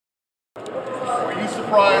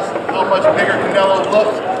surprised how much bigger Canelo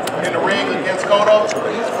looked in the ring against Cotto?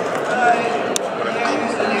 He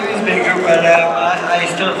was bigger, but I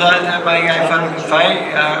still thought that my guy fought a good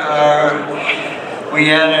fight. We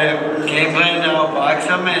had a game plan to outbox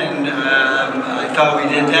him, and I thought we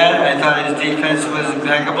did that. I thought his defense was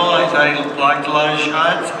impeccable. I thought he blocked a lot of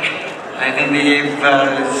shots. I think they gave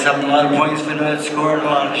a lot of points for not scoring a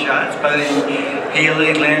lot of shots, but he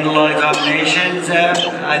landed a lot of combinations.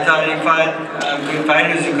 I thought he fought a good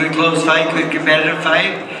fight. It was a good close fight, good competitive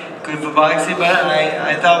fight, good for boxing, but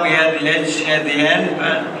I thought we had the edge at the end,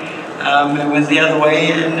 but it went the other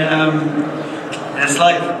way, and that's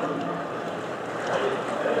life.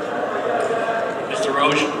 Mr.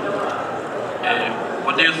 Roach,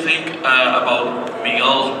 what do you think about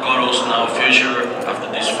Miguel Cotto's now future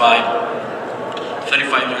after this fight?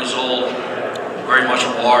 35 years old, very much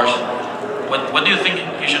wars. What do you think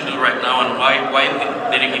he should do right now, and why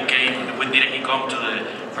didn't he come to the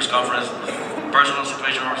press conference? Personal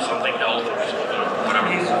situation or something else, or whatever.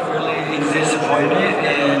 He's disappointed,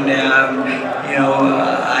 and you know,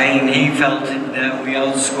 he felt that we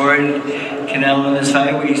outscored Canelo in this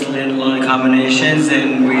fight. We landed a lot of combinations,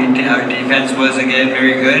 and our defense was again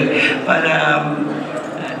very good. But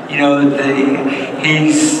you know,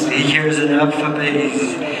 he cares enough, but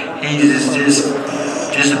he's just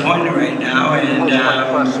disappointed right now, and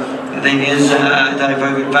the thing is, I thought he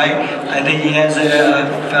fought a good fight. I think he has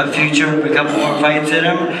a future, a couple more fights in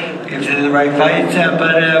him, if they're the right fights,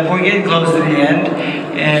 but we're getting close to the end,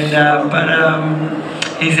 and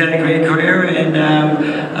he's had a great career, and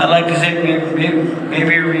I'd like to say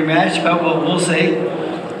maybe a rematch, but we'll see.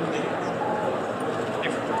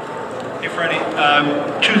 Hey Freddie,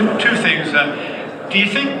 two things. Do you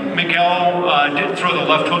think Miguel didn't throw the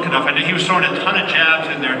left hook enough? I know he was throwing a ton of jabs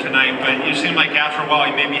in there tonight, but you seemed like after a while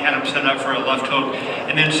he maybe had him set up for a left hook.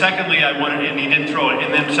 And then secondly, and he didn't throw it.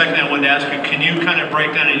 And then secondly, I wanted to ask you, can you kind of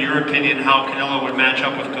break down, in your opinion, how Canelo would match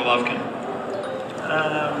up with Golovkin?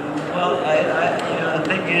 Well, you know, the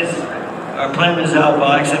thing is, our plan was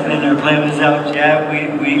outbox, and our plan was out jab.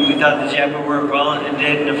 We thought the jab would work well, and it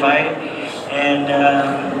did in the fight. And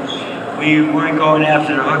we weren't going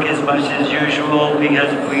after the hook as much as usual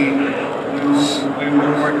because we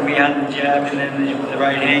were working behind the jab, and then the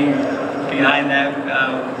right hand behind that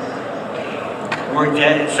worked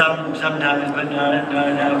at sometimes, but not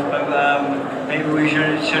enough. But maybe we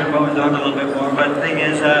should have went with the hook a little bit more. But the thing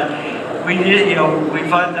is, we did, you know, we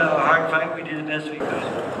fought the hard fight. We did the best we could.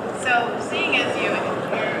 So, seeing as you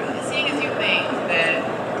think that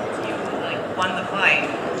you won the fight,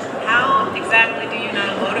 how exactly do you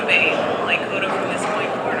now motivate Cotto from this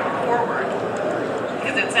point forward?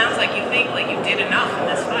 Because it sounds like you think you did enough in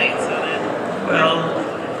this fight, so that. Well,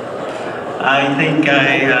 I think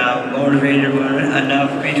I motivated him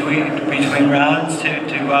enough between rounds to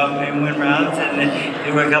go out and win rounds, and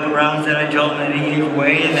there were a couple rounds that I told him that he gave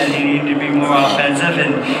away and that he needed to be more offensive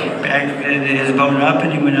and back his opponent up,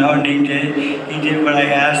 and he went out and he did what I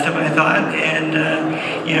asked him, I thought, and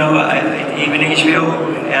you know, even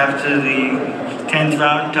HBO after the 10th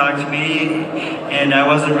round talked to me, and I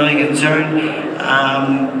wasn't really concerned.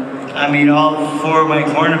 I mean, all four of my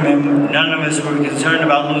cornermen, none of us were concerned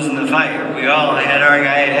about losing the fight. We all had our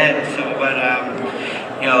guy ahead. So, but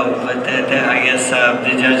you know, but I guess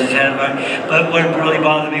the judges had it. But what really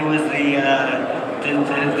bothered me was the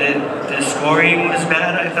scoring was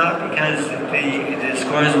bad. I thought, because the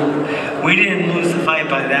scores, we didn't lose the fight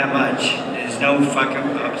by that much. There's no fucking,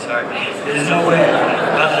 I'm sorry, there's no way.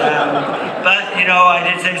 But you know, I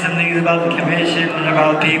did say some things about the commission and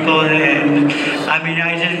about people, and I mean,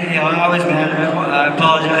 I just, you know, I was mad. I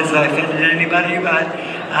apologize if I offended anybody, but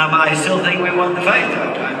I still think we won the fight,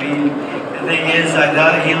 though. I mean, the thing is, I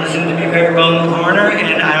thought he listened to me very well in the corner,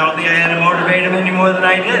 and I don't think I had to motivate him any more than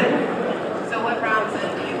I did. So what rounds then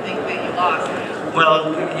do you think that you lost?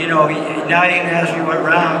 Well, you know, now you can ask me what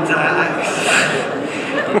rounds.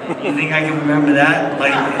 You think I can remember that? I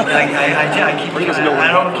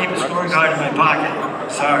don't keep a scorecard in my pocket.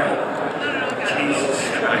 Sorry. Jesus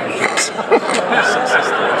Christ.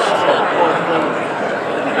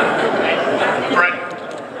 Fred.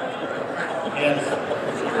 Yes.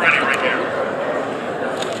 Freddie, right here.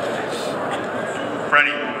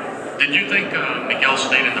 Freddie, did you think Miguel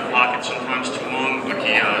stayed in the pocket sometimes too long when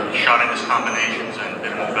he shot in his combinations and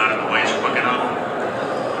didn't move out of the ways quick enough?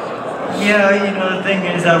 Yeah, you know, the thing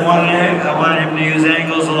is, I wanted him to use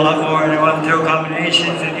angles a lot more, and I wanted to throw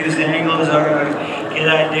combinations and use the angles or get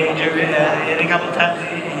out of danger. And a couple times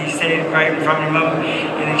he stayed right in front of him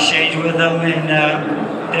in exchange with them, and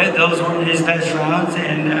those were his best rounds.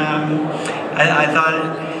 And I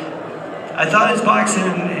thought his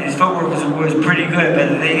boxing, his footwork was pretty good, but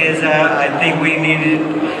the thing is, I think we needed,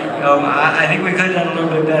 I think we could have done a little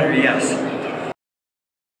bit better, yes.